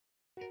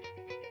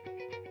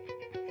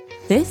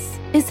This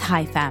is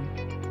Hi Fam.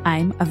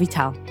 I'm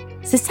Avital.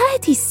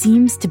 Society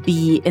seems to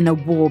be in a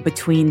war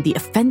between the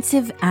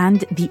offensive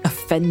and the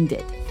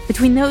offended,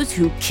 between those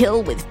who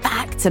kill with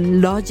facts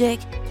and logic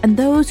and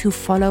those who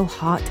follow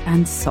heart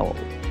and soul,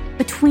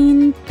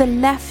 between the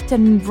left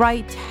and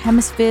right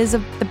hemispheres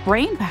of the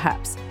brain,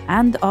 perhaps,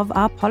 and of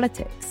our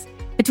politics,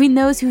 between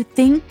those who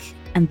think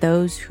and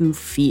those who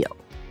feel.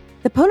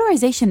 The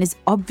polarization is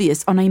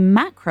obvious on a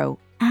macro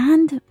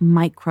and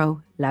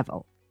micro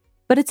level.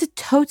 But it's a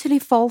totally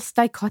false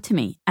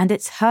dichotomy, and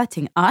it's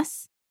hurting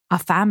us, our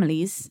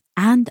families,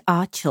 and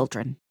our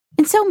children.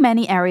 In so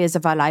many areas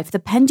of our life, the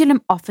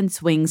pendulum often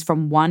swings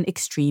from one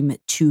extreme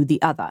to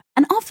the other,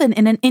 and often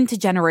in an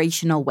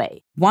intergenerational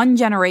way. One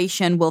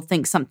generation will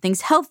think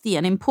something's healthy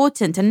and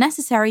important and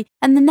necessary,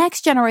 and the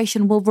next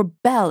generation will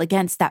rebel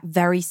against that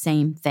very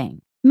same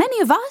thing.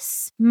 Many of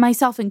us,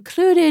 myself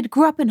included,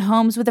 grew up in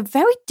homes with a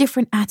very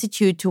different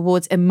attitude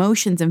towards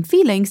emotions and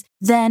feelings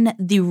than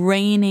the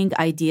reigning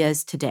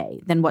ideas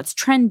today, than what's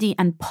trendy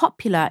and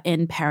popular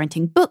in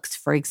parenting books,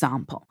 for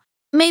example.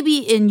 Maybe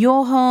in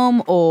your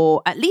home,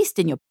 or at least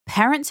in your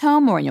parents'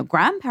 home or in your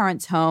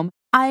grandparents' home,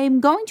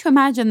 I'm going to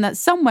imagine that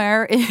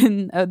somewhere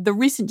in the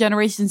recent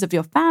generations of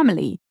your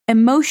family,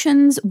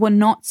 emotions were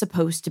not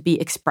supposed to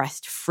be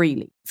expressed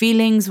freely.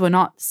 Feelings were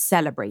not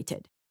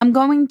celebrated. I'm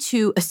going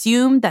to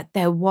assume that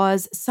there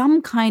was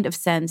some kind of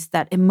sense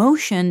that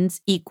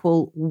emotions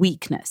equal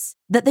weakness,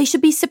 that they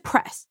should be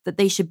suppressed, that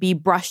they should be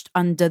brushed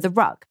under the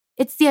rug.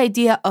 It's the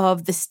idea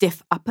of the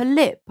stiff upper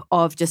lip,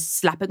 of just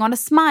slapping on a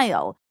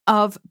smile,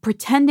 of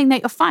pretending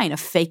that you're fine, of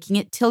faking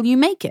it till you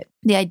make it.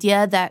 The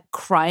idea that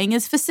crying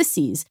is for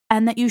sissies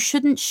and that you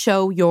shouldn't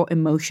show your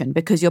emotion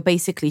because you're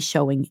basically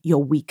showing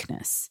your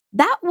weakness.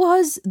 That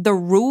was the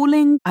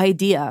ruling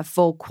idea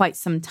for quite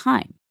some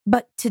time.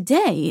 But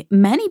today,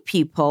 many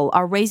people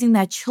are raising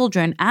their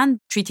children and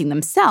treating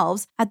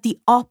themselves at the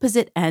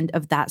opposite end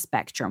of that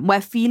spectrum,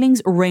 where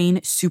feelings reign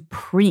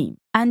supreme.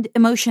 And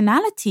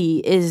emotionality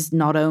is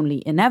not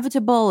only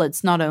inevitable,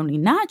 it's not only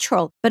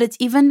natural, but it's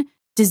even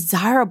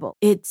desirable.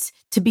 It's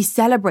to be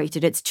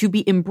celebrated, it's to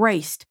be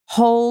embraced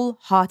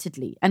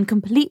wholeheartedly and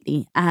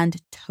completely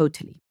and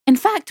totally. In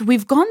fact,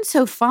 we've gone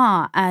so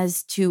far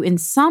as to, in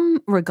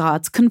some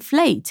regards,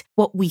 conflate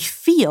what we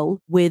feel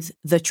with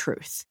the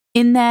truth.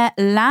 In their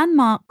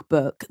landmark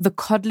book, The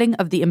Coddling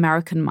of the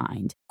American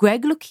Mind,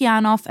 Greg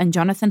Lukianoff and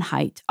Jonathan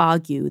Haidt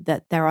argue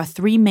that there are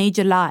three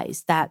major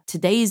lies that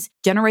today's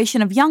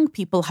generation of young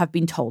people have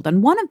been told.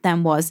 And one of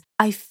them was,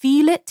 I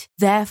feel it,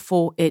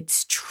 therefore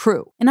it's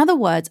true. In other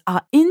words,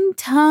 our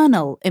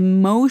internal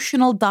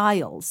emotional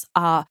dials,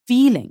 our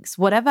feelings,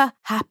 whatever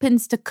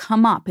happens to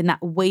come up in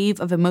that wave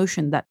of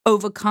emotion that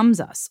overcomes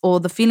us, or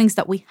the feelings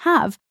that we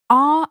have,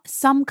 are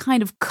some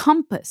kind of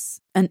compass,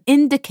 an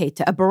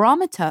indicator, a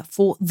barometer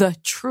for the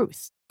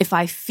truth. If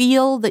I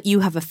feel that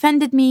you have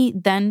offended me,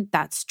 then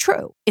that's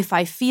true. If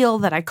I feel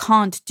that I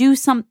can't do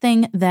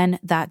something, then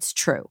that's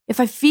true. If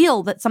I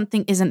feel that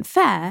something isn't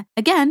fair,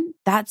 again,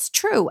 that's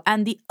true.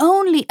 And the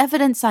only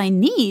evidence I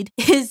need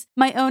is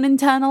my own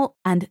internal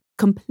and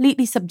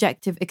completely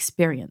subjective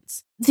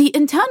experience. The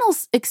internal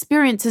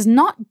experience is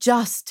not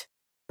just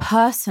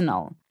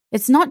personal.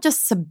 It's not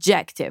just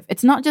subjective.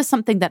 It's not just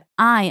something that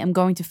I am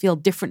going to feel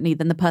differently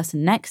than the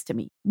person next to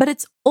me, but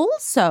it's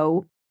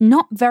also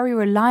not very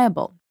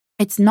reliable.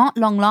 It's not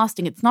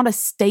long-lasting. It's not a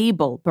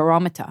stable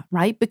barometer,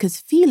 right?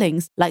 Because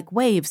feelings, like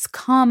waves,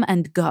 come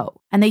and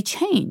go, and they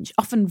change,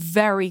 often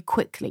very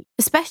quickly,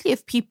 especially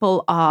if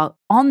people are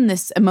on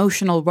this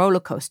emotional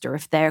roller coaster,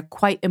 if they're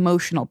quite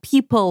emotional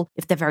people,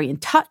 if they're very in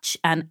touch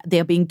and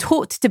they're being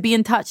taught to be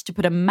in touch, to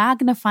put a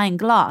magnifying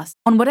glass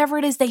on whatever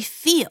it is they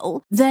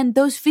feel, then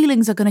those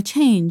feelings are going to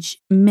change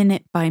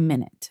minute by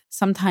minute,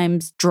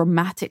 sometimes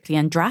dramatically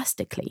and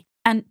drastically.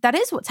 And that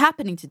is what's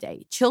happening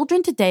today.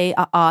 Children today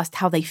are asked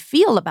how they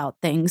feel about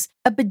things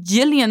a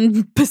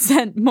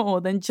bajillion% more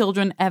than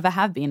children ever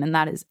have been. And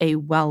that is a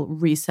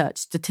well-researched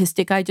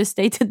statistic. I just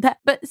stated that.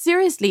 But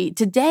seriously,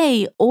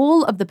 today,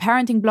 all of the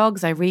parenting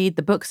blogs I read,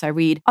 the books I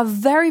read, are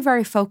very,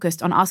 very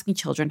focused on asking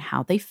children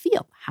how they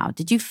feel. How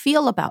did you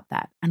feel about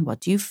that? And what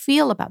do you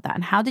feel about that?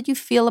 And how did you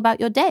feel about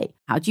your day?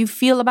 How do you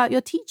feel about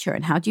your teacher?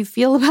 And how do you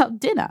feel about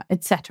dinner,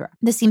 etc.?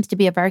 This seems to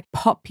be a very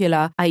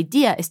popular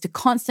idea, is to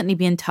constantly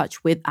be in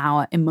touch with our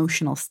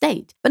emotional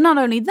state. But not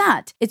only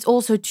that, it's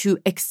also to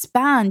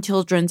expand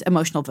children's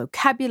emotional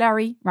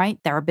vocabulary, right?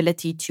 Their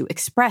ability to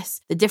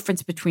express the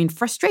difference between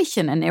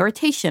frustration and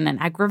irritation and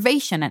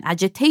aggravation and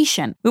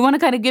agitation. We want to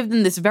kind of give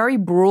them this very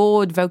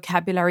broad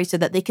vocabulary so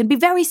that they can be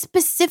very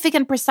specific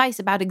and precise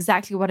about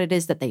exactly what it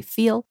is that they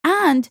feel.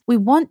 And we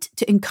want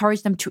to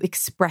encourage them to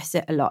express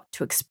it a lot,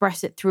 to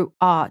express it through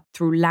art,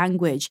 through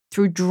language,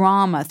 through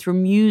drama, through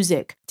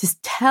music,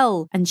 to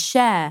tell and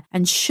share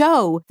and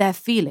show their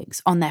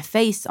feelings on their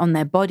face, on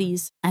their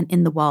bodies, and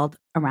in the world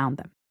around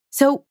them.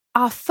 So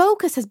our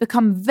focus has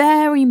become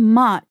very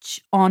much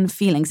on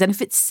feelings. And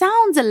if it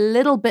sounds a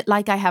little bit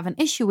like I have an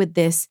issue with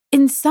this,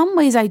 in some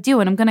ways I do.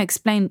 And I'm going to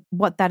explain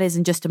what that is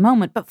in just a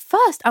moment. But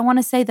first, I want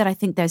to say that I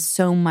think there's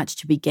so much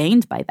to be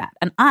gained by that.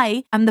 And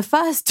I am the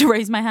first to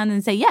raise my hand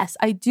and say, yes,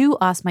 I do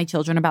ask my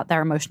children about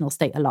their emotional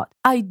state a lot.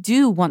 I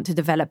do want to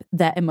develop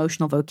their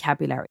emotional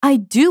vocabulary. I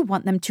do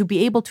want them to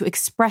be able to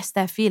express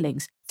their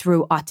feelings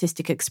through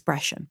artistic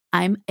expression.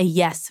 I'm a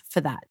yes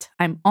for that.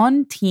 I'm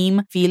on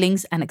team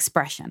feelings and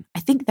expression. I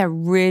think they're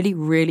really,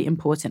 really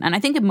important. And I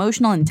think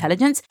emotional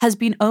intelligence has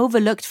been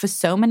overlooked for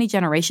so many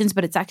generations,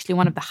 but it's actually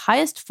one of the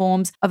highest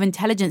forms of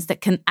intelligence that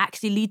can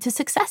actually lead to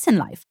success in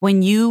life.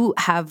 When you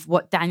have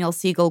what Daniel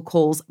Siegel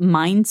calls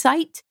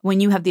mindsight, when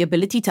you have the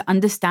ability to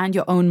understand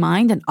your own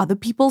mind and other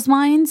people's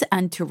minds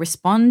and to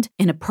respond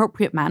in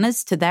appropriate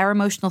manners to their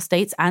emotional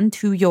states and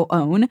to your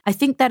own, I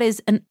think that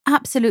is an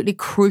absolutely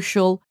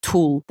crucial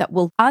tool that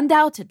will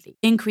undoubtedly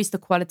increase the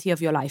quality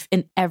of your life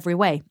in every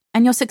way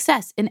and your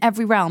success in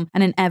every realm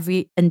and in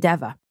every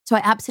endeavor. So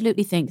I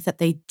absolutely think that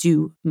they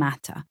do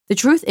matter. The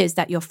truth is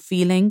that your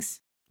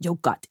feelings, your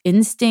gut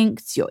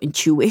instincts, your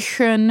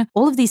intuition,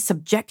 all of these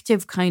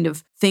subjective kind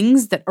of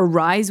things that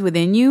arise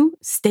within you,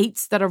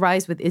 states that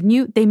arise within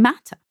you, they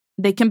matter.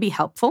 They can be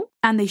helpful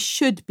and they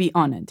should be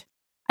honored.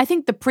 I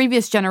think the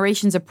previous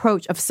generation's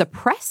approach of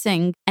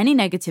suppressing any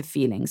negative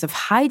feelings, of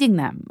hiding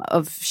them,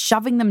 of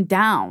shoving them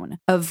down,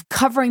 of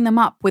covering them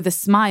up with a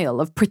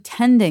smile, of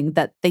pretending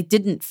that they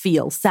didn't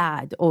feel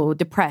sad or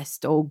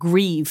depressed or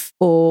grief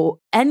or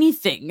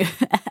anything,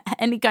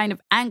 any kind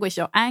of anguish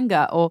or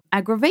anger or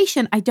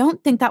aggravation, I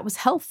don't think that was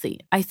healthy.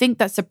 I think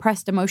that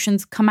suppressed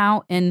emotions come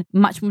out in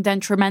much more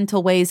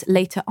detrimental ways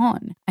later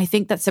on. I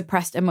think that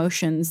suppressed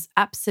emotions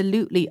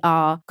absolutely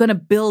are going to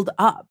build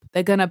up.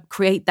 They're going to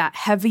create that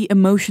heavy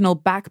emotional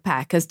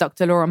backpack, as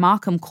Dr. Laura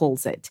Markham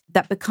calls it,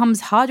 that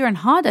becomes harder and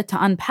harder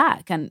to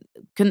unpack and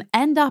can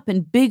end up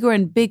in bigger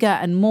and bigger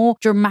and more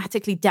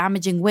dramatically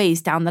damaging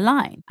ways down the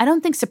line. I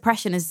don't think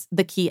suppression is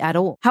the key at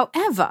all.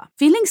 However,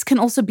 feelings can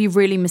also be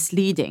really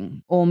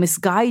misleading or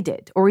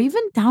misguided or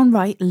even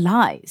downright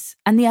lies.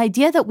 And the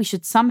idea that we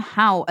should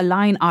somehow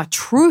align our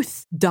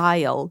truth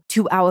dial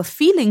to our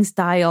feelings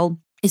dial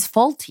is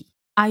faulty.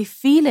 I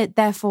feel it,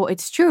 therefore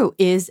it's true,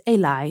 is a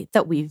lie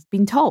that we've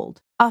been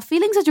told. Our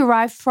feelings are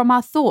derived from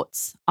our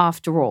thoughts,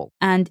 after all.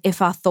 And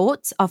if our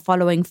thoughts are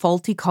following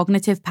faulty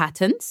cognitive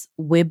patterns,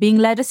 we're being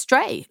led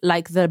astray,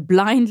 like the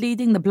blind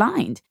leading the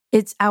blind.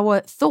 It's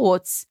our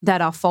thoughts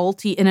that are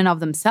faulty in and of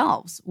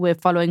themselves. We're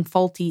following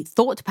faulty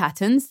thought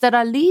patterns that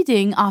are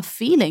leading our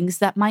feelings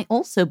that might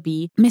also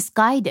be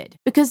misguided.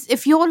 Because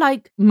if you're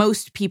like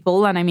most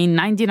people, and I mean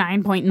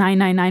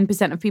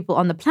 99.999% of people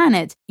on the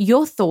planet,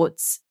 your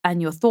thoughts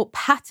and your thought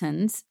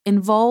patterns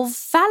involve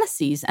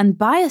fallacies and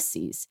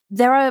biases.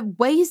 There are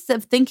ways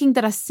of thinking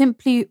that are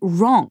simply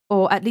wrong,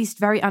 or at least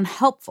very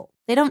unhelpful.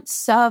 They don't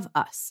serve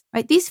us,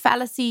 right? These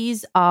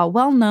fallacies are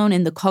well known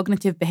in the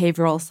cognitive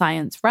behavioral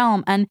science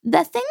realm, and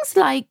they're things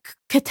like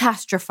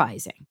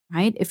catastrophizing,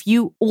 right? If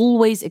you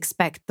always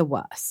expect the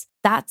worst,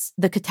 that's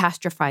the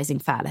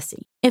catastrophizing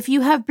fallacy. If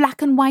you have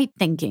black and white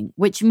thinking,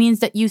 which means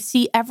that you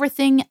see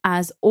everything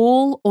as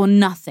all or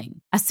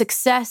nothing, as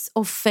success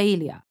or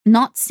failure,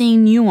 not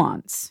seeing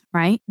nuance,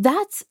 right?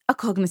 That's a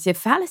cognitive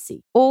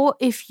fallacy. Or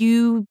if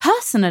you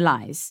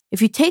personalize,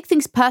 if you take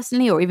things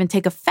personally or even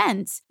take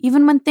offense,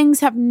 even when things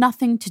have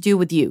nothing to do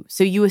with you.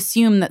 So you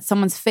assume that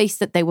someone's face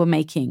that they were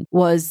making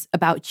was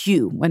about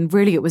you, when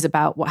really it was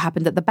about what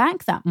happened at the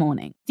bank that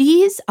morning.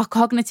 These are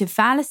cognitive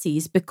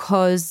fallacies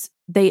because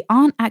they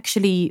aren't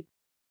actually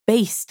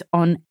based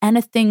on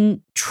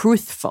anything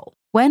truthful.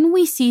 When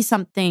we see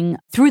something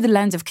through the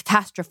lens of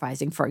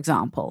catastrophizing, for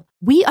example,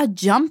 we are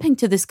jumping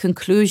to this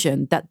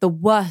conclusion that the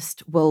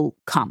worst will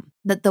come,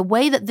 that the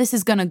way that this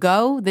is going to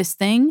go, this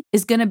thing,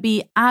 is going to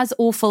be as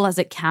awful as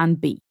it can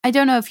be. I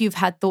don't know if you've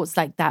had thoughts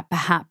like that,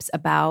 perhaps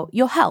about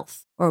your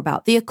health, or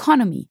about the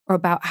economy, or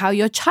about how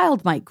your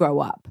child might grow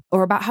up,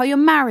 or about how your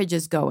marriage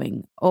is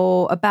going,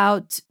 or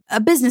about a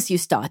business you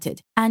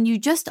started. And you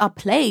just are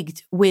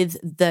plagued with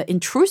the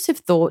intrusive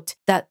thought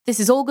that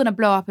this is all going to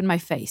blow up in my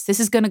face. This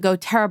is going to go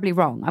terribly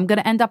wrong. I'm going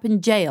to end up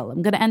in jail.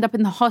 I'm going to end up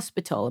in the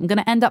hospital. I'm going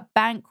to end up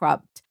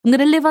bankrupt. I'm going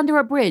to live under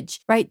a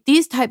bridge, right?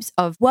 These types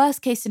of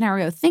worst case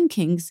scenario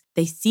thinkings,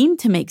 they seem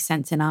to make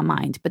sense in our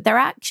mind, but they're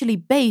actually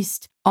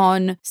based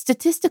on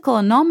statistical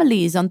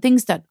anomalies, on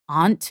things that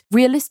aren't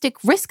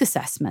realistic risk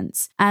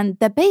assessments. And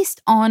they're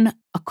based on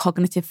a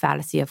cognitive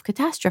fallacy of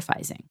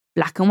catastrophizing.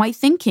 Black and white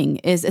thinking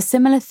is a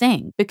similar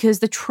thing, because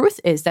the truth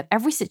is that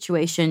every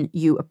situation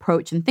you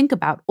approach and think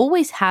about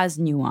always has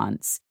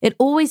nuance. It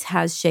always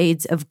has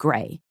shades of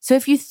gray. So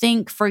if you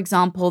think, for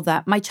example,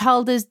 that my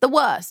child is the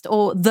worst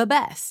or the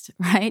best,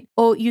 right?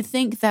 Or you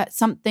think that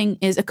something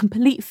is a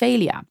complete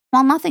failure.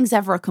 Well, nothing's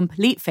ever a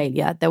complete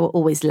failure. There were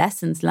always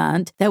lessons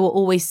learned. There were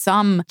always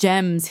some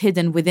gems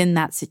hidden within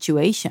that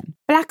situation.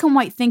 Black and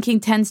white thinking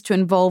tends to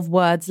involve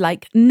words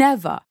like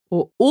never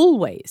or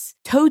always,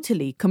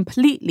 totally,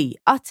 completely,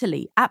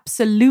 utterly,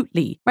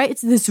 absolutely, right?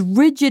 It's this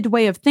rigid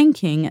way of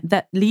thinking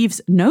that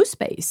leaves no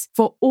space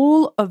for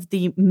all of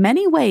the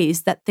many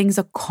ways that things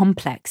are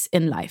complex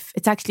in life.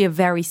 It's actually a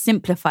very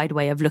simplified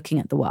way of looking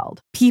at the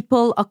world.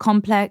 People are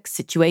complex,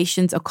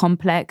 situations are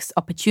complex,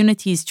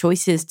 opportunities,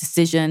 choices,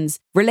 decisions,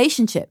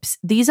 relationships.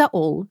 These are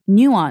all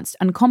nuanced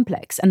and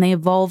complex, and they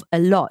involve a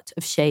lot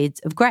of shades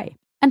of grey.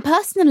 And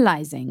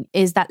personalizing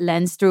is that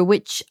lens through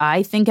which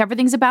I think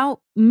everything's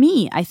about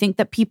me. I think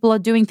that people are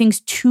doing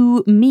things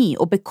to me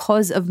or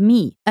because of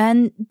me.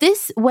 And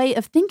this way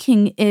of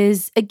thinking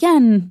is,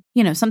 again,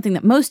 something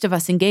that most of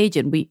us engage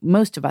in.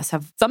 Most of us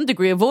have some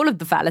degree of all of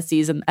the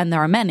fallacies, and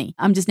there are many.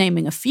 I'm just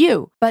naming a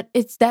few. But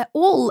they're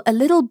all a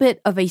little bit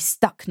of a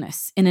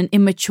stuckness in an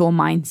immature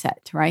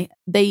mindset, right?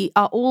 They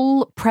are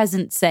all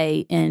present,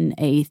 say, in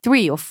a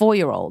 3 or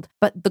 4-year-old.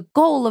 But the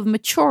goal of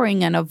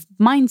maturing and of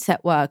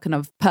mindset work and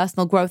of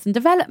personal growth and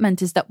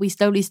development is that we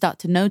slowly start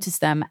to notice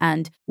them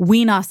and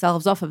wean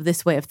ourselves off of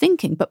this way of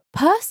thinking. But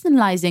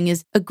personalizing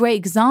is a great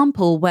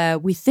example where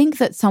we think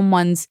that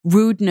someone's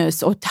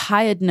rudeness or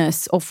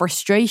tiredness or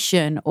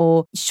frustration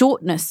or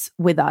shortness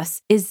with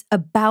us is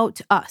about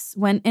us,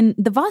 when in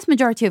the vast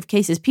majority of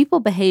cases, people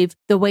behave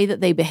the way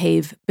that they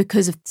behave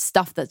because of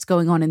stuff that's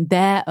going on in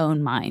their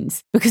own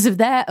minds, because of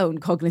their own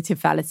cognitive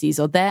fallacies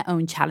or their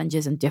own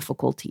challenges and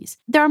difficulties.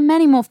 There are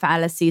many more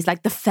fallacies,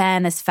 like the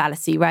fairness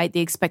fallacy, right?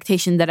 The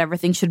expectation that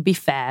everything should be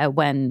fair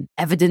when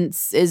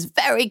evidence is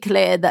very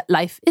clear that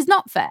life is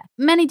not fair.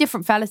 Many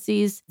different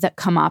fallacies that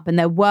come up, and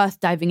they're worth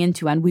diving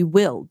into, and we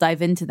will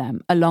dive into them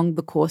along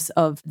the course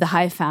of the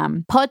High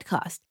Fam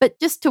podcast. But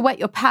just to whet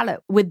your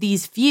palate with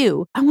these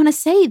few, I want to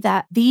say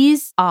that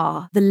these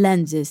are the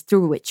lenses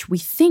through which we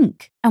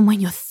think. And when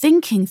you're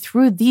thinking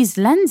through these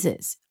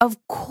lenses, of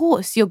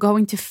course, you're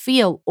going to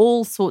feel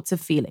all sorts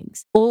of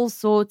feelings, all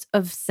sorts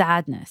of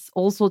sadness,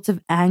 all sorts of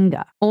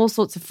anger, all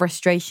sorts of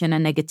frustration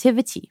and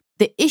negativity.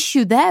 The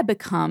issue there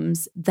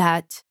becomes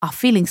that our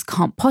feelings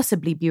can't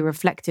possibly be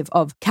reflective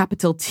of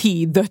capital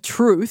T, the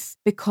truth,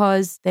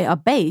 because they are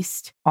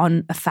based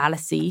on a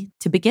fallacy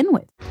to begin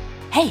with.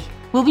 Hey,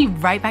 we'll be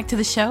right back to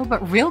the show,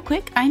 but real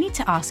quick, I need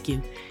to ask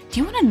you, do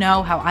you want to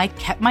know how I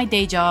kept my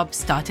day job,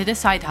 started a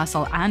side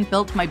hustle, and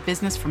built my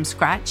business from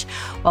scratch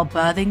while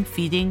birthing,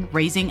 feeding,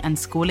 raising, and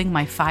schooling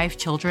my 5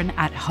 children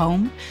at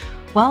home?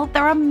 Well,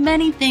 there are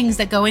many things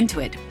that go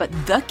into it, but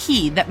the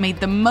key that made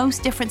the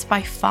most difference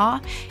by far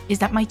is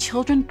that my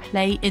children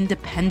play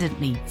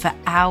independently for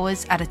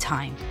hours at a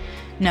time.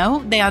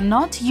 No, they are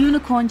not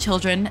unicorn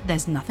children.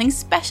 There's nothing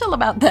special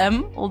about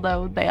them,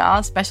 although they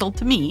are special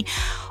to me.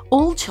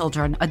 All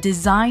children are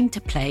designed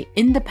to play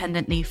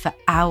independently for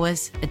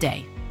hours a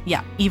day.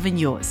 Yeah, even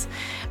yours.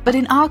 But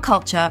in our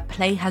culture,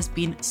 play has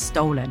been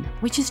stolen,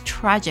 which is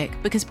tragic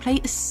because play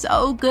is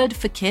so good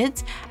for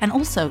kids and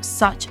also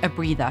such a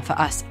breather for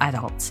us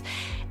adults.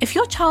 If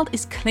your child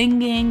is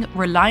clinging,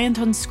 reliant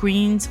on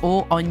screens,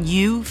 or on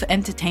you for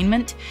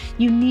entertainment,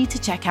 you need to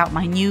check out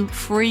my new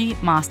free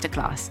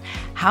masterclass,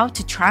 How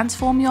to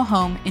Transform Your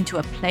Home into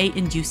a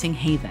Play-Inducing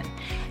Haven.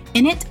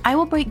 In it, I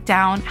will break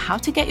down how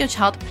to get your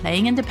child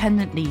playing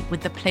independently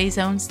with the play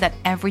zones that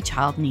every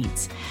child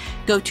needs.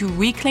 Go to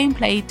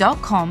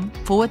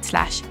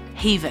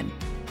reclaimplay.com/haven.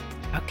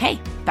 Okay,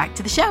 back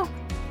to the show.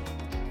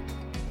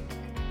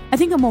 I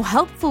think a more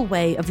helpful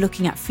way of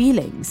looking at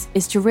feelings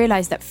is to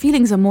realize that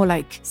feelings are more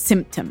like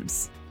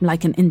symptoms,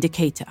 like an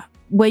indicator.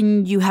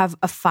 When you have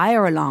a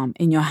fire alarm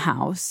in your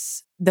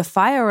house, the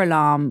fire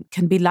alarm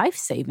can be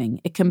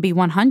life-saving. It can be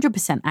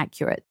 100%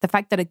 accurate. The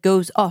fact that it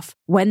goes off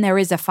when there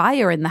is a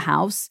fire in the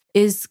house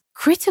is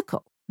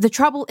critical. The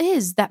trouble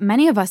is that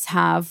many of us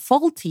have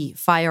faulty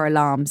fire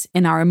alarms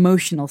in our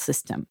emotional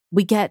system.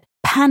 We get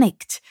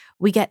panicked,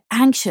 we get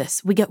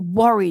anxious, we get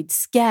worried,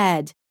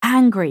 scared,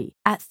 angry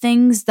at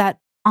things that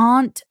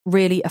aren't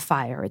really a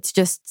fire. It's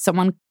just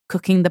someone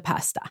cooking the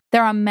pasta.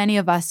 There are many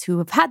of us who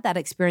have had that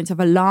experience of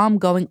alarm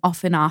going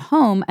off in our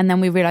home, and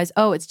then we realize,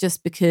 oh, it's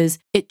just because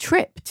it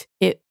tripped.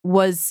 It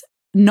was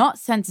not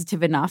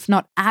sensitive enough,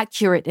 not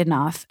accurate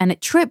enough, and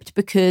it tripped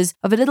because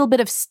of a little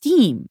bit of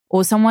steam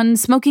or someone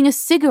smoking a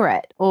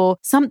cigarette or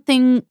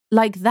something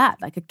like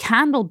that, like a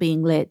candle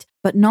being lit,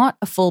 but not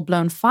a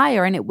full-blown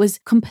fire. And it was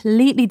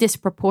completely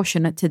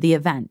disproportionate to the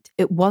event.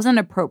 It wasn't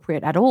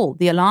appropriate at all.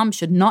 The alarm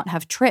should not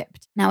have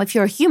tripped. Now, if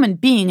you're a human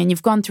being and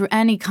you've gone through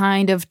any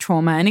kind of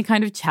trauma, any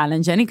kind of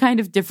challenge, any kind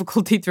of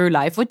difficulty through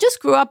life, or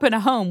just grew up in a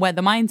home where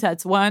the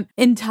mindsets weren't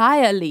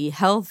entirely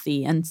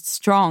healthy and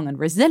strong and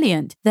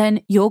resilient,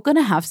 then you're going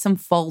to have some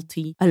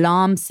faulty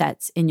alarm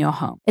sets in your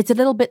home. It's a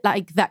little bit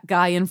like that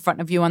guy in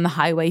front of you on the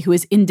highway who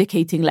is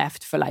indicating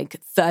left for like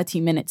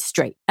 30 minutes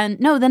straight. And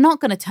no, they're not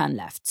going to turn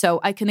left. So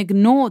I can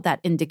ignore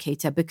that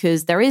indicator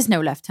because there is no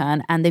left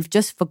turn and they've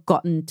just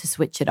forgotten to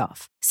switch it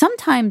off.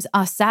 Sometimes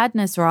our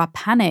sadness or our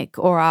panic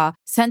or our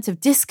sense of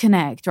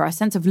disconnect or our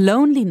sense of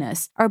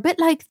loneliness are a bit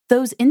like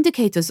those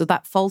indicators of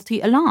that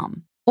faulty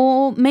alarm.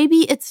 Or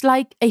maybe it's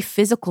like a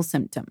physical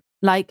symptom,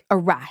 like a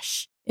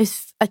rash.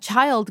 If a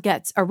child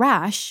gets a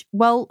rash,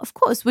 well, of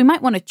course, we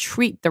might want to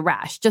treat the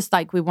rash, just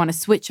like we want to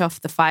switch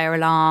off the fire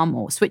alarm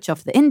or switch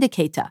off the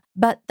indicator.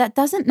 But that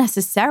doesn't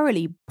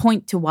necessarily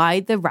point to why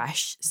the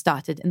rash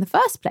started in the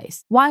first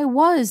place. Why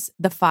was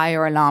the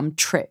fire alarm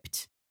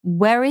tripped?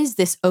 Where is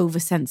this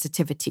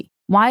oversensitivity?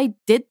 Why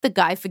did the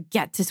guy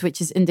forget to switch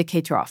his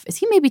indicator off? Is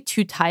he maybe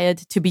too tired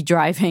to be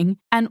driving?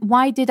 And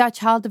why did our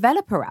child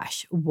develop a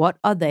rash? What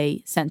are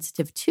they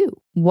sensitive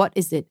to? What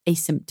is it a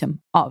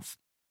symptom of?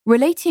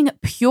 Relating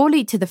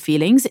purely to the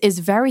feelings is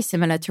very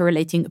similar to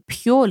relating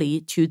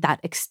purely to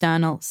that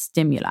external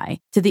stimuli,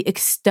 to the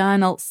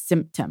external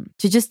symptom,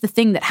 to just the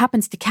thing that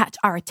happens to catch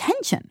our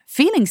attention.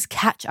 Feelings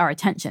catch our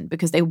attention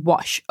because they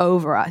wash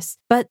over us,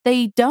 but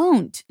they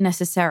don't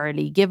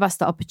necessarily give us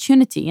the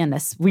opportunity,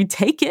 unless we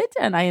take it,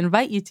 and I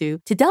invite you to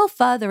delve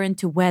further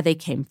into where they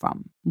came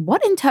from.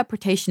 What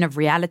interpretation of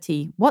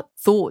reality, what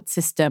thought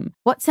system,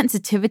 what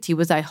sensitivity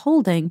was I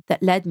holding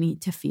that led me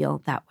to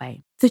feel that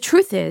way? The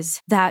truth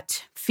is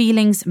that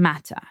feelings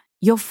matter.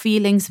 Your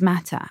feelings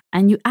matter,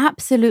 and you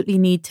absolutely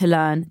need to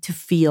learn to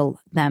feel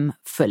them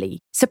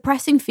fully.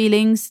 Suppressing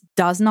feelings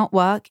does not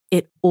work.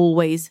 It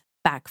always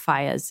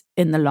backfires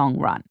in the long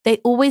run. They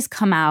always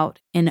come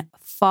out in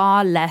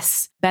far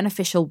less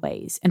beneficial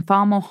ways, in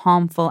far more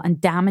harmful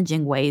and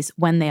damaging ways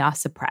when they are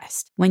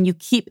suppressed. When you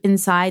keep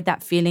inside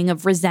that feeling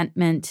of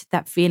resentment,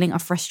 that feeling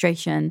of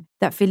frustration,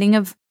 that feeling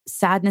of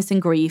sadness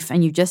and grief,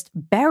 and you just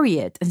bury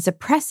it and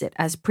suppress it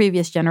as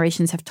previous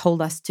generations have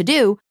told us to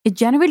do, it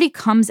generally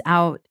comes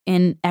out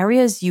in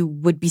areas you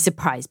would be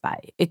surprised by.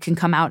 It can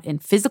come out in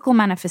physical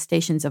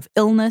manifestations of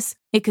illness.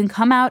 It can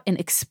come out in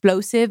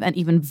explosive and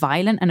even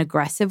violent and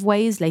aggressive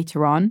ways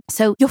later on.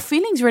 So your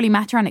feelings really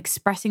matter, and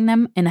expressing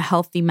them in a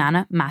healthy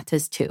manner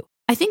matters too.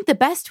 I think the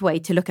best way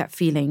to look at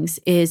feelings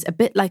is a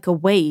bit like a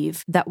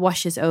wave that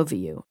washes over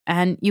you.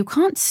 And you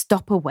can't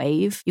stop a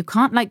wave. You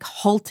can't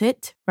halt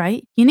it,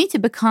 right? You need to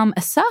become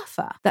a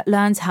surfer that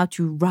learns how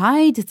to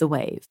ride the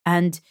wave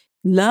and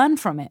learn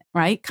from it,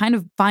 right? Kind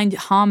of find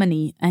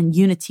harmony and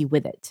unity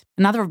with it.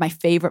 Another of my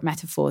favorite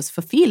metaphors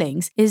for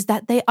feelings is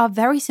that they are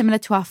very similar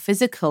to our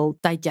physical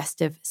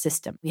digestive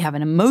system. We have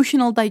an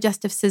emotional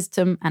digestive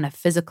system and a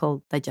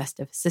physical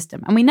digestive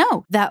system. And we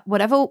know that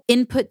whatever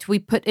input we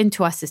put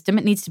into our system,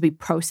 it needs to be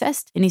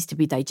processed, it needs to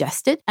be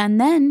digested, and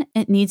then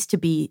it needs to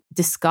be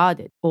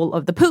discarded. All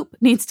of the poop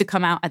needs to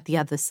come out at the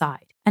other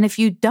side. And if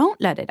you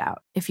don't let it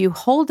out, if you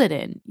hold it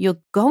in, you're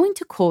going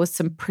to cause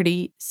some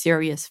pretty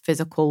serious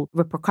physical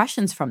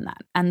repercussions from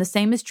that. And the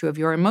same is true of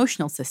your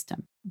emotional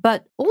system.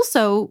 But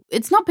also,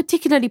 it's not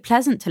particularly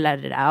pleasant to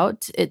let it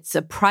out. It's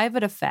a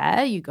private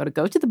affair. You got to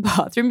go to the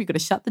bathroom. You got to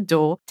shut the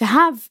door. To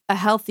have a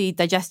healthy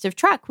digestive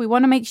tract, we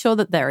want to make sure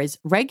that there is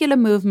regular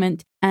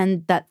movement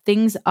and that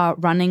things are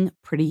running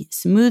pretty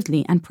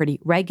smoothly and pretty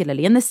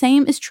regularly. And the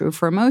same is true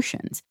for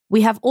emotions.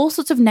 We have all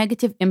sorts of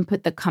negative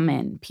input that come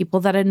in, people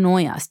that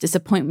annoy us,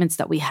 disappointments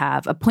that we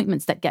have,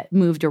 appointments that get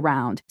moved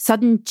around,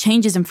 sudden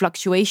changes and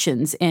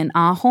fluctuations in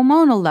our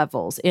hormonal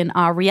levels, in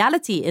our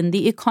reality, in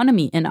the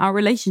economy, in our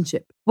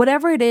relationship.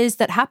 Whatever it is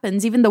that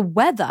happens, even the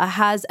weather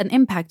has an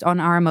impact on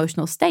our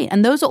emotional state.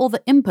 And those are all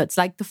the inputs,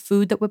 like the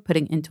food that we're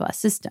putting into our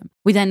system.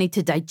 We then need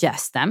to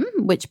digest them,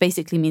 which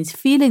basically means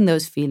feeling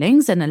those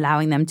feelings and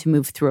allowing them to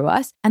move through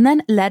us, and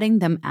then letting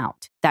them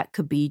out. That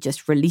could be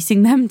just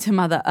releasing them to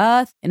Mother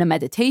Earth in a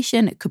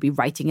meditation. It could be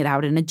writing it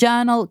out in a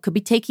journal. It could be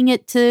taking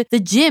it to the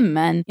gym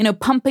and,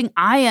 pumping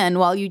iron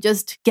while you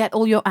just get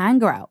all your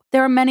anger out.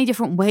 There are many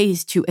different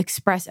ways to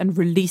express and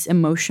release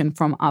emotion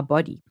from our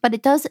body, but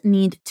it does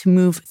need to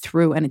move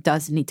through and it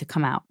does need to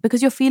come out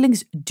because your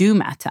feelings do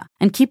matter,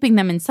 and keeping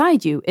them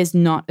inside you is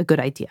not a good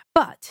idea.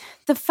 But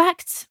the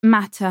facts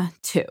matter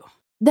too.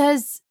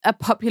 There's a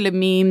popular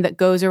meme that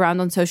goes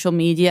around on social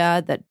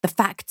media that the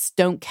facts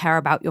don't care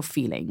about your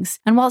feelings.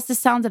 And whilst this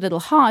sounds a little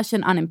harsh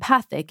and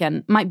unempathic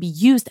and might be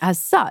used as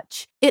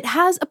such, it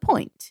has a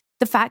point.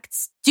 The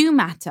facts do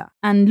matter,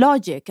 and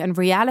logic and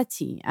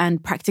reality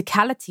and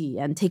practicality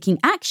and taking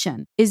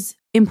action is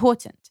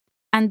important.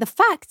 And the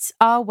facts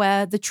are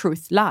where the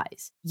truth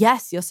lies.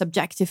 Yes, your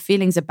subjective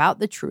feelings about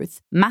the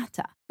truth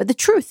matter, but the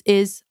truth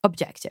is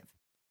objective.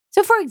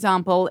 So for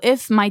example,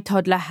 if my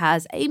toddler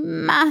has a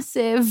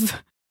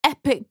massive,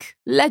 epic,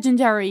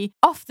 legendary,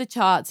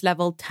 off-the-charts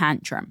level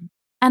tantrum,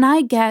 and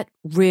I get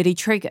really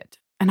triggered,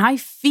 and I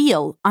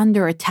feel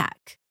under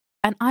attack,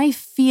 and I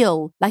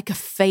feel like a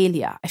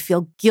failure. I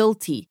feel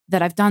guilty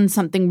that I've done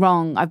something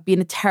wrong. I've been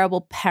a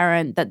terrible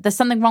parent, that there's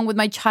something wrong with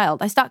my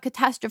child. I start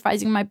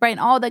catastrophizing in my brain.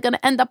 Oh, they're going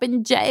to end up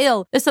in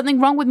jail. There's something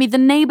wrong with me. The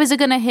neighbors are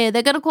going to hear.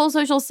 They're going to call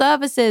social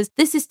services.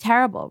 This is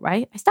terrible,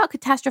 right? I start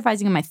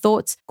catastrophizing in my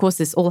thoughts. Of course,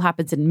 this all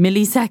happens in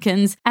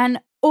milliseconds.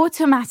 And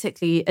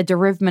automatically, a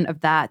derivation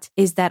of that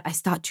is that I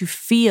start to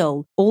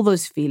feel all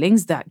those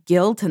feelings, that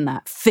guilt and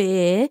that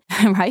fear,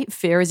 right?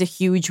 Fear is a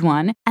huge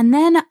one. And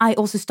then I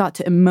also start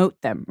to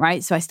emote them,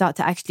 right? So I start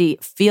to actually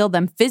feel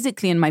them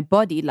physically in my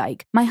body,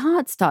 like my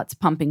heart starts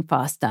pumping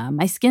faster,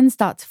 my skin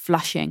starts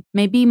flushing,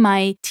 maybe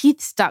my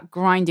teeth start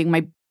grinding,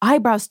 my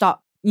eyebrows start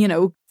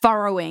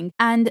furrowing,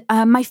 and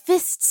my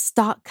fists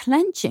start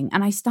clenching,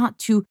 and I start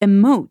to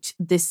emote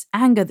this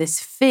anger, this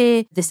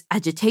fear, this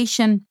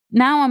agitation.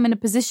 Now I'm in a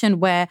position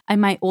where I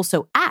might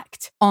also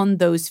act on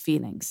those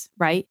feelings,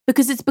 right?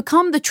 Because it's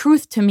become the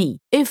truth to me.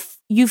 If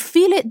you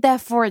feel it,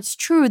 therefore it's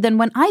true, then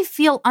when I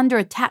feel under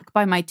attack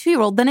by my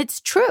 2-year-old, then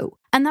it's true.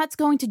 And that's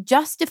going to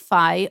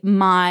justify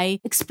my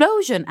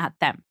explosion at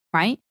them.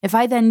 Right? If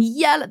I then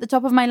yell at the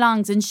top of my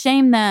lungs and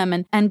shame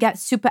them and get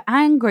super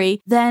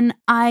angry, then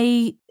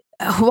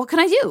what can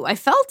I do? I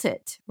felt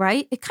it,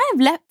 right? It kind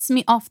of lets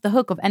me off the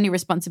hook of any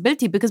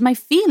responsibility because my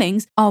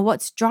feelings are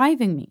what's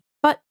driving me.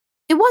 But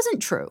it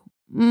wasn't true.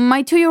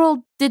 My 2-year-old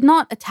did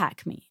not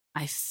attack me.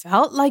 I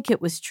felt like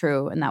it was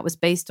true. And that was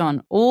based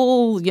on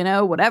all,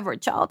 whatever,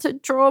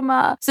 childhood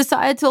trauma,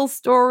 societal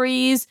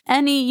stories,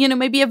 any,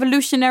 maybe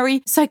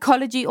evolutionary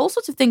psychology, all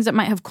sorts of things that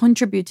might have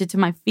contributed to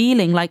my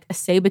feeling like a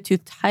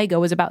saber-toothed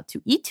tiger was about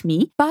to eat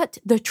me. But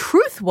the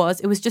truth was,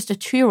 it was just a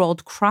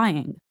 2-year-old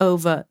crying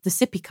over the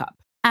sippy cup.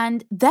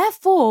 And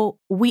therefore,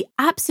 we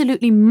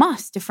absolutely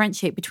must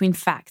differentiate between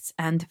facts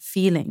and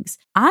feelings.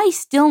 I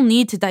still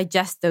need to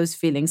digest those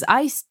feelings.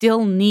 I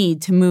still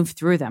need to move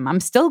through them. I'm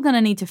still going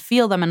to need to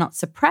feel them and not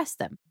suppress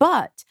them.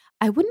 But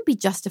I wouldn't be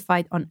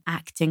justified on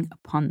acting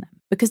upon them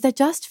because they're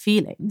just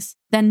feelings.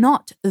 They're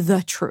not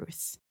the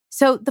truth.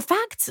 So the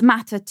facts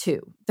matter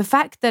too. The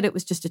fact that it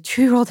was just a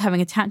 2-year-old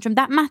having a tantrum,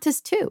 that matters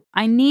too.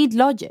 I need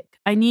logic.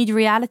 I need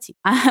reality.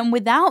 And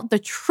without the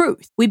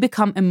truth, we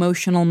become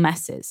emotional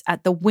messes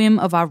at the whim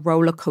of our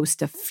roller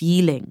coaster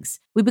feelings.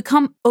 We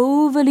become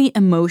overly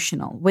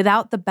emotional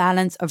without the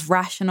balance of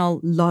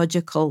rational,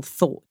 logical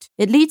thought.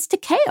 It leads to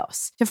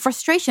chaos, to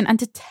frustration, and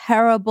to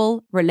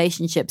terrible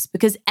relationships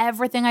because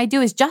everything I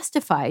do is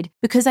justified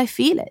because I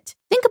feel it.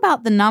 Think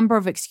about the number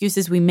of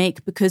excuses we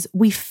make because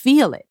we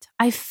feel it.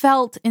 I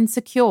felt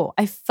insecure.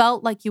 I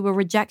felt like you were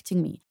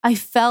rejecting me. I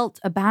felt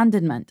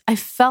abandonment. I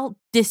felt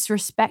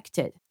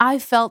disrespected. I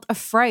felt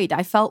afraid.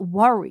 I felt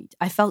worried.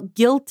 I felt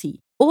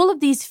guilty. All of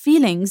these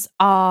feelings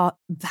are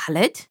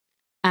valid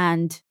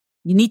and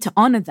you need to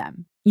honor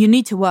them. You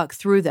need to work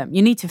through them.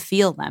 You need to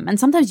feel them. And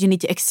sometimes you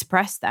need to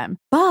express them,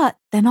 but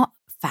they're not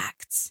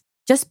facts.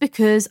 Just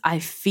because I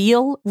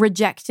feel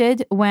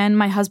rejected when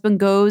my husband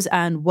goes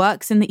and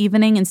works in the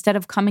evening instead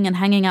of coming and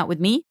hanging out with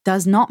me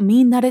does not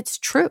mean that it's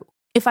true.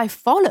 If I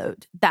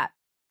followed that,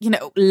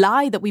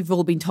 lie that we've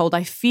all been told,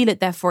 I feel it,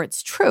 therefore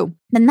it's true,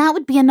 then that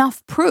would be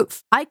enough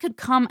proof. I could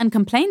come and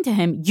complain to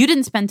him, you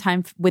didn't spend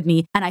time with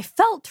me and I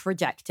felt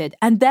rejected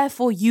and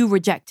therefore you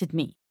rejected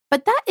me.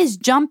 But that is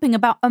jumping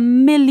about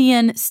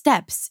 1,000,000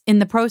 steps in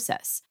the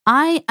process.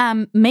 I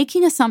am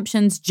making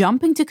assumptions,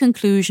 jumping to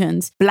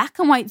conclusions, black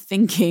and white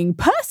thinking,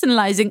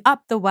 personalizing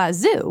up the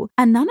wazoo,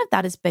 and none of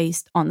that is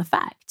based on the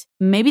fact.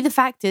 Maybe the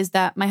fact is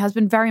that my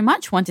husband very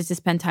much wanted to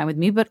spend time with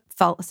me, but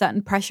felt a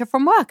certain pressure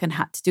from work and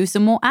had to do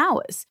some more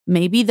hours.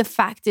 Maybe the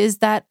fact is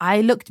that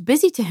I looked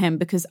busy to him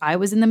because I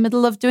was in the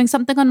middle of doing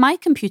something on my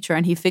computer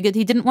and he figured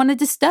he didn't want to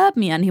disturb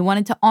me and he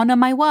wanted to honor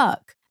my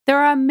work. There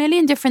are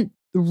 1,000,000 different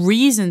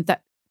reasons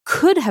that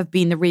could have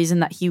been the reason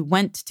that he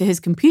went to his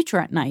computer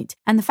at night.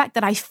 And the fact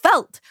that I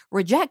felt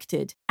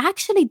rejected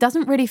actually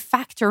doesn't really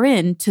factor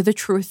in to the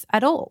truth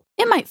at all.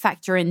 It might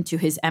factor into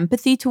his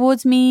empathy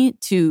towards me,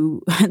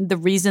 to the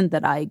reason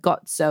that I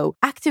got so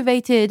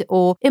activated,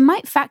 or it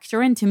might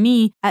factor into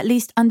me at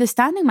least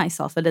understanding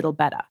myself a little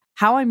better,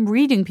 how I'm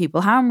reading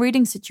people, how I'm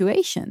reading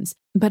situations,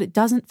 but it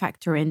doesn't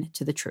factor in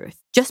to the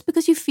truth. Just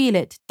because you feel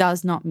it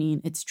does not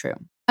mean it's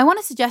true. I want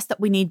to suggest that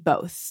we need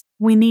both.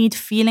 We need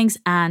feelings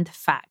and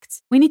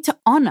facts. We need to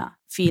honor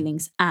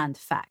feelings and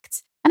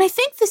facts. And I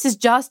think this is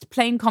just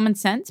plain common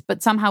sense,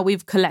 but somehow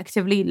we've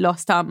collectively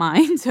lost our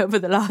minds over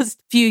the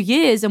last few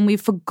years and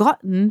we've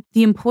forgotten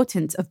the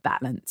importance of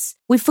balance.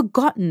 We've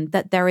forgotten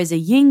that there is a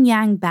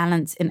yin-yang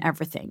balance in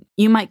everything.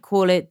 You might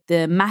call it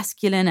the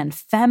masculine and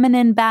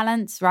feminine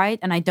balance, right?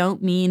 And I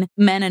don't mean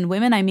men and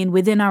women. I mean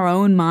within our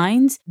own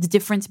minds, the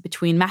difference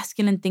between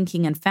masculine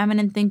thinking and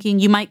feminine thinking.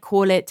 You might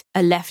call it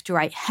a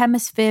left-right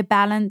hemisphere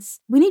balance.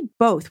 We need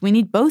both. We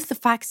need both the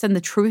facts and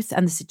the truth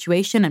and the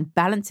situation and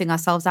balancing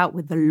ourselves out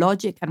with the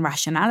logic and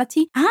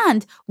rationality,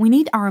 and we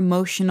need our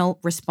emotional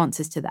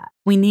responses to that.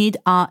 We need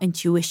our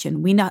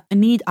intuition. We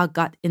need our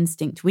gut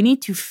instinct. We need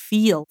to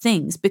feel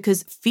things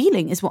because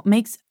feeling is what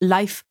makes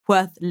life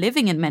worth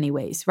living in many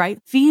ways, right?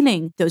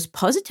 Feeling those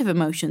positive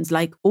emotions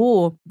like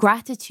awe,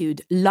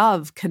 gratitude,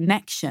 love,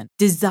 connection,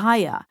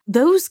 desire,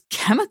 those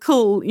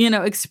chemical,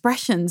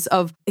 expressions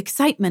of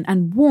excitement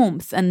and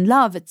warmth and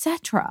love,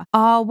 etc.,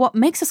 are what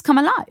makes us come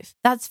alive.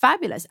 That's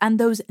fabulous. And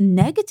those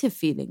negative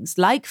feelings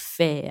like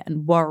fear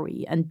and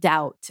worry and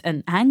doubt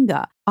and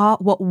anger are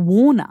what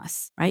warn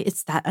us, right?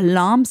 It's that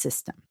alarm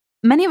system.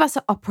 Many of us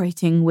are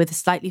operating with a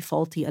slightly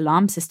faulty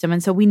alarm system,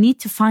 and so we need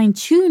to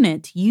fine-tune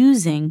it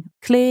using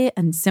clear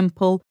and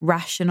simple,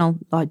 rational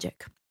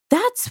logic.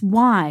 That's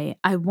why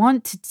I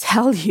want to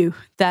tell you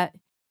that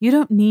You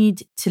don't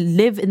need to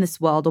live in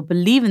this world or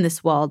believe in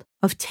this world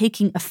of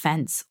taking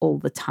offense all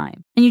the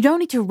time. And you don't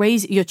need to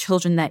raise your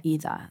children there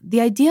either. The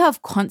idea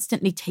of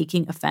constantly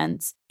taking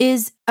offense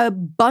is a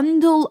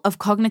bundle of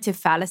cognitive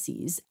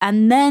fallacies,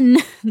 and then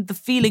the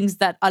feelings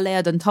that are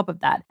layered on top of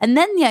that. And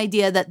then the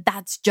idea that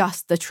that's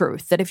just the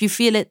truth, that if you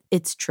feel it,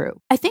 it's true.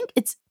 I think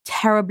it's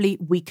terribly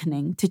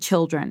weakening to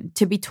children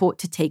to be taught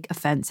to take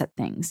offense at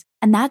things.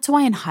 And that's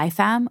why in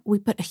HiFam, we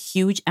put a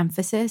huge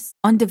emphasis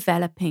on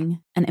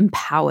developing an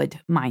empowered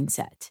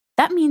mindset.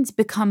 That means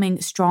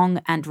becoming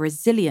strong and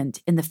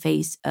resilient in the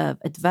face of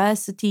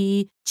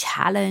adversity,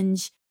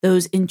 challenge,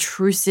 those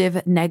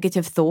intrusive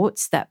negative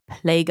thoughts that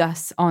plague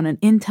us on an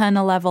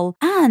internal level,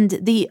 and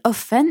the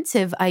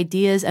offensive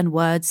ideas and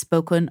words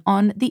spoken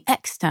on the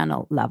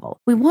external level.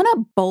 We want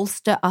to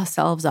bolster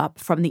ourselves up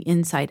from the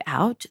inside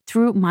out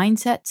through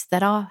mindsets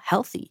that are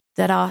healthy,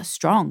 that are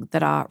strong,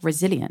 that are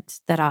resilient,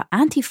 that are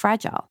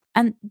anti-fragile.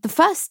 And the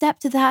first step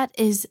to that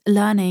is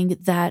learning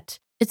that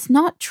it's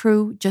not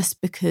true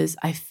just because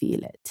I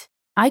feel it.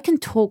 I can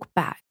talk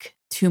back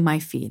to my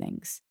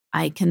feelings.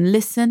 I can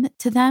listen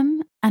to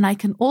them, and I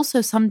can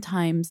also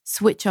sometimes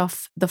switch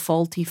off the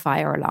faulty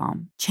fire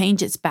alarm,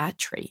 change its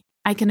battery.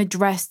 I can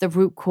address the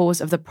root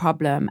cause of the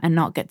problem and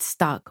not get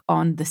stuck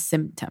on the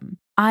symptom.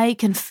 I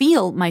can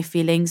feel my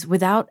feelings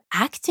without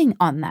acting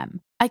on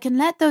them. I can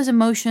let those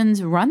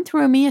emotions run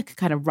through me. I can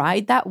kind of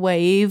ride that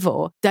wave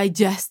or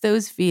digest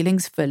those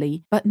feelings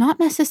fully, but not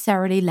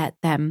necessarily let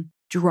them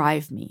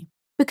drive me.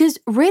 Because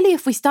really,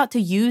 if we start to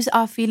use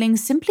our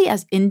feelings simply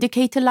as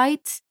indicator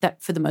lights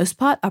that for the most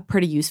part are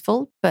pretty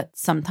useful, but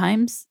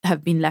sometimes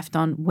have been left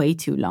on way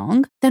too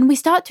long, then we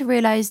start to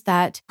realize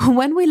that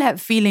when we let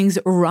feelings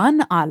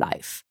run our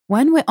life,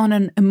 when we're on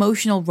an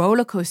emotional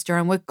roller coaster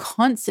and we're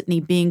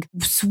constantly being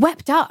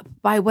swept up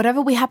by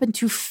whatever we happen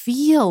to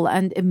feel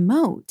and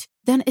emote,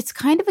 then it's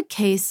kind of a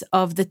case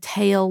of the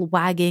tail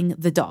wagging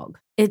the dog.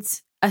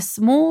 It's a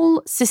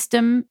small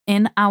system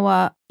in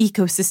our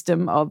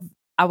ecosystem of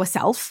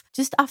ourself,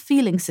 just our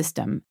feeling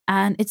system.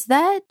 And it's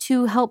there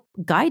to help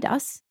guide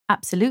us,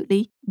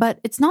 absolutely, but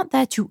it's not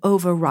there to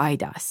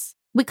override us.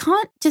 We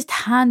can't just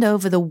hand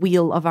over the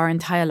wheel of our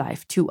entire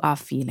life to our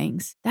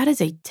feelings. That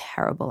is a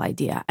terrible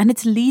idea, and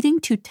it's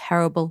leading to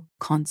terrible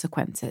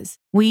consequences.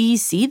 We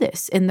see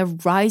this in the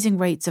rising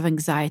rates of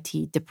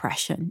anxiety,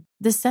 depression.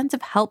 The sense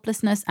of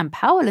helplessness and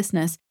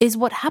powerlessness is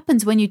what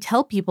happens when you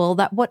tell people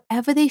that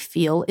whatever they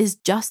feel is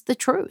just the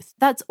truth.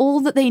 That's all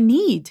that they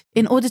need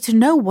in order to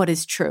know what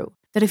is true.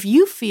 That if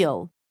you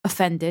feel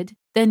offended,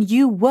 then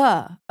you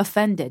were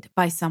offended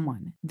by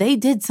someone. They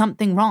did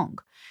something wrong.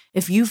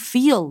 If you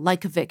feel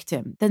like a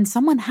victim, then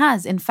someone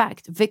has, in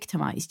fact,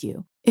 victimized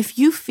you. If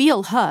you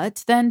feel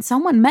hurt, then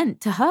someone meant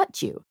to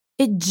hurt you.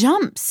 It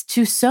jumps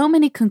to so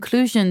many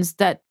conclusions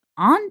that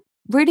aren't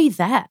really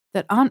there,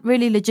 that aren't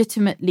really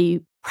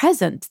legitimately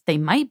present. They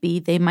might be,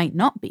 they might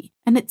not be.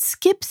 And it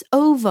skips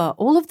over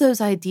all of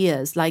those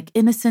ideas like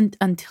innocent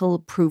until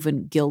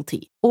proven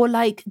guilty, or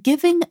like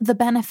giving the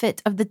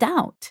benefit of the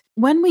doubt.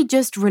 When we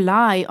just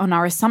rely on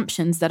our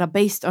assumptions that are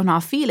based on our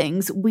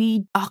feelings,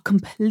 we are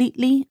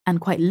completely and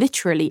quite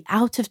literally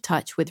out of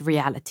touch with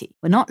reality.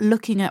 We're not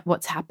looking at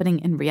what's happening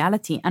in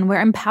reality, and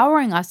we're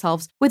empowering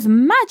ourselves with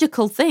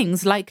magical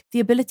things like the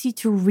ability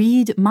to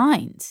read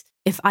minds.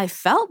 If I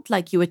felt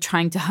like you were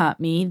trying to hurt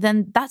me,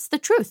 then that's the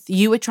truth.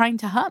 You were trying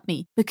to hurt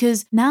me.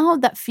 Because now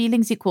that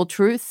feelings equal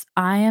truth,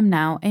 I am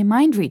now a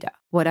mind reader.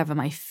 Whatever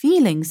my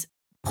feelings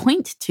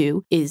point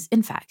to is,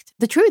 in fact,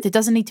 the truth. It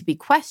doesn't need to be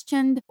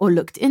questioned or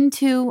looked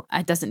into.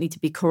 It doesn't need to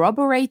be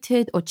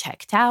corroborated or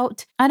checked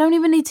out. I don't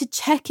even need to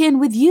check in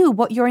with you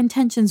what your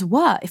intentions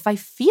were. If I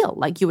feel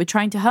like you were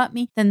trying to hurt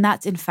me, then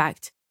that's, in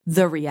fact,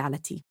 the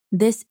reality.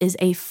 This is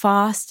a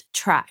fast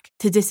track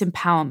to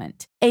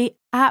disempowerment, a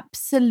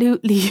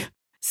absolutely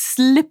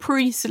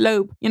slippery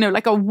slope,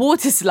 like a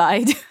water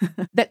slide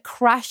that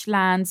crash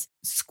lands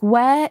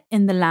square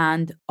in the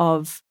land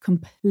of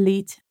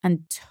complete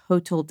and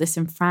total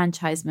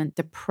disenfranchisement,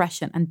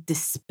 depression, and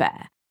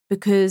despair,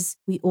 because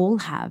we all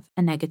have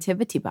a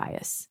negativity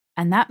bias.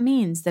 And that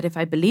means that if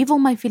I believe all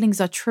my feelings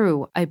are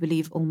true, I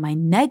believe all my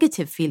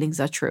negative feelings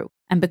are true.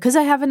 And because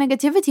I have a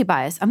negativity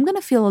bias, I'm going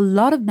to feel a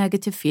lot of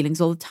negative feelings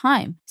all the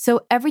time.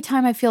 So every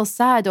time I feel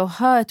sad or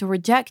hurt or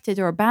rejected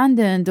or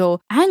abandoned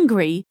or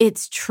angry,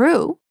 it's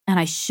true. And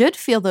I should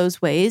feel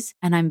those ways,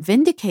 and I'm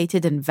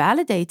vindicated and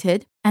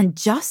validated and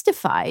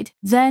justified,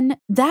 then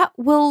that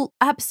will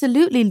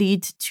absolutely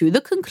lead to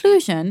the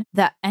conclusion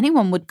that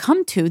anyone would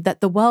come to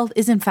that the world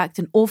is in fact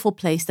an awful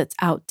place that's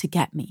out to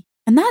get me.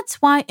 And that's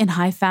why in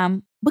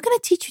HiFam, we're going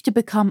to teach you to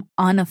become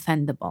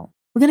unoffendable.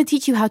 We're going to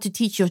teach you how to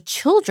teach your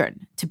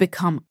children to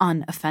become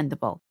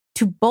unoffendable,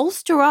 to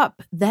bolster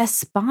up their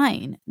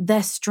spine,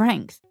 their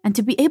strength, and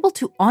to be able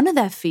to honor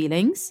their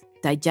feelings,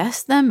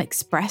 digest them,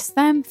 express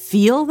them,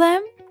 feel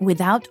them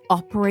without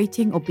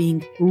operating or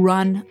being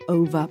run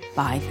over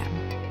by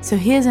them. So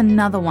here's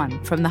another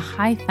one from the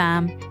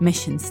HiFam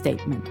mission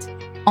statement: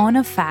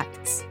 honor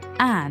facts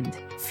and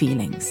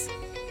feelings.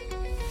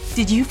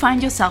 Did you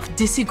find yourself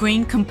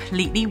disagreeing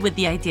completely with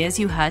the ideas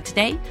you heard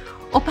today?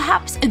 Or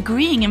perhaps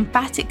agreeing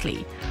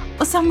emphatically?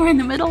 Or somewhere in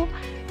the middle?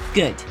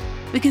 Good,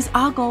 because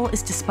our goal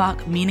is to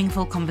spark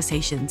meaningful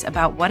conversations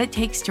about what it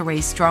takes to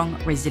raise strong,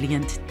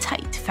 resilient,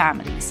 tight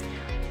families.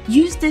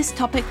 Use this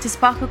topic to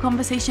spark a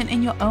conversation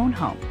in your own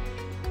home,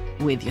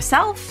 with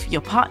yourself,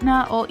 your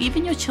partner, or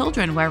even your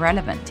children where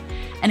relevant.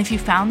 And if you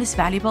found this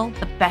valuable,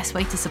 the best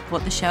way to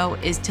support the show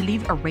is to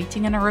leave a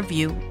rating and a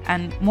review,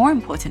 and more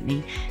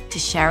importantly, to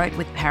share it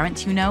with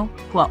parents you know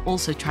who are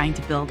also trying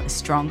to build a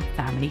strong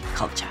family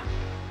culture.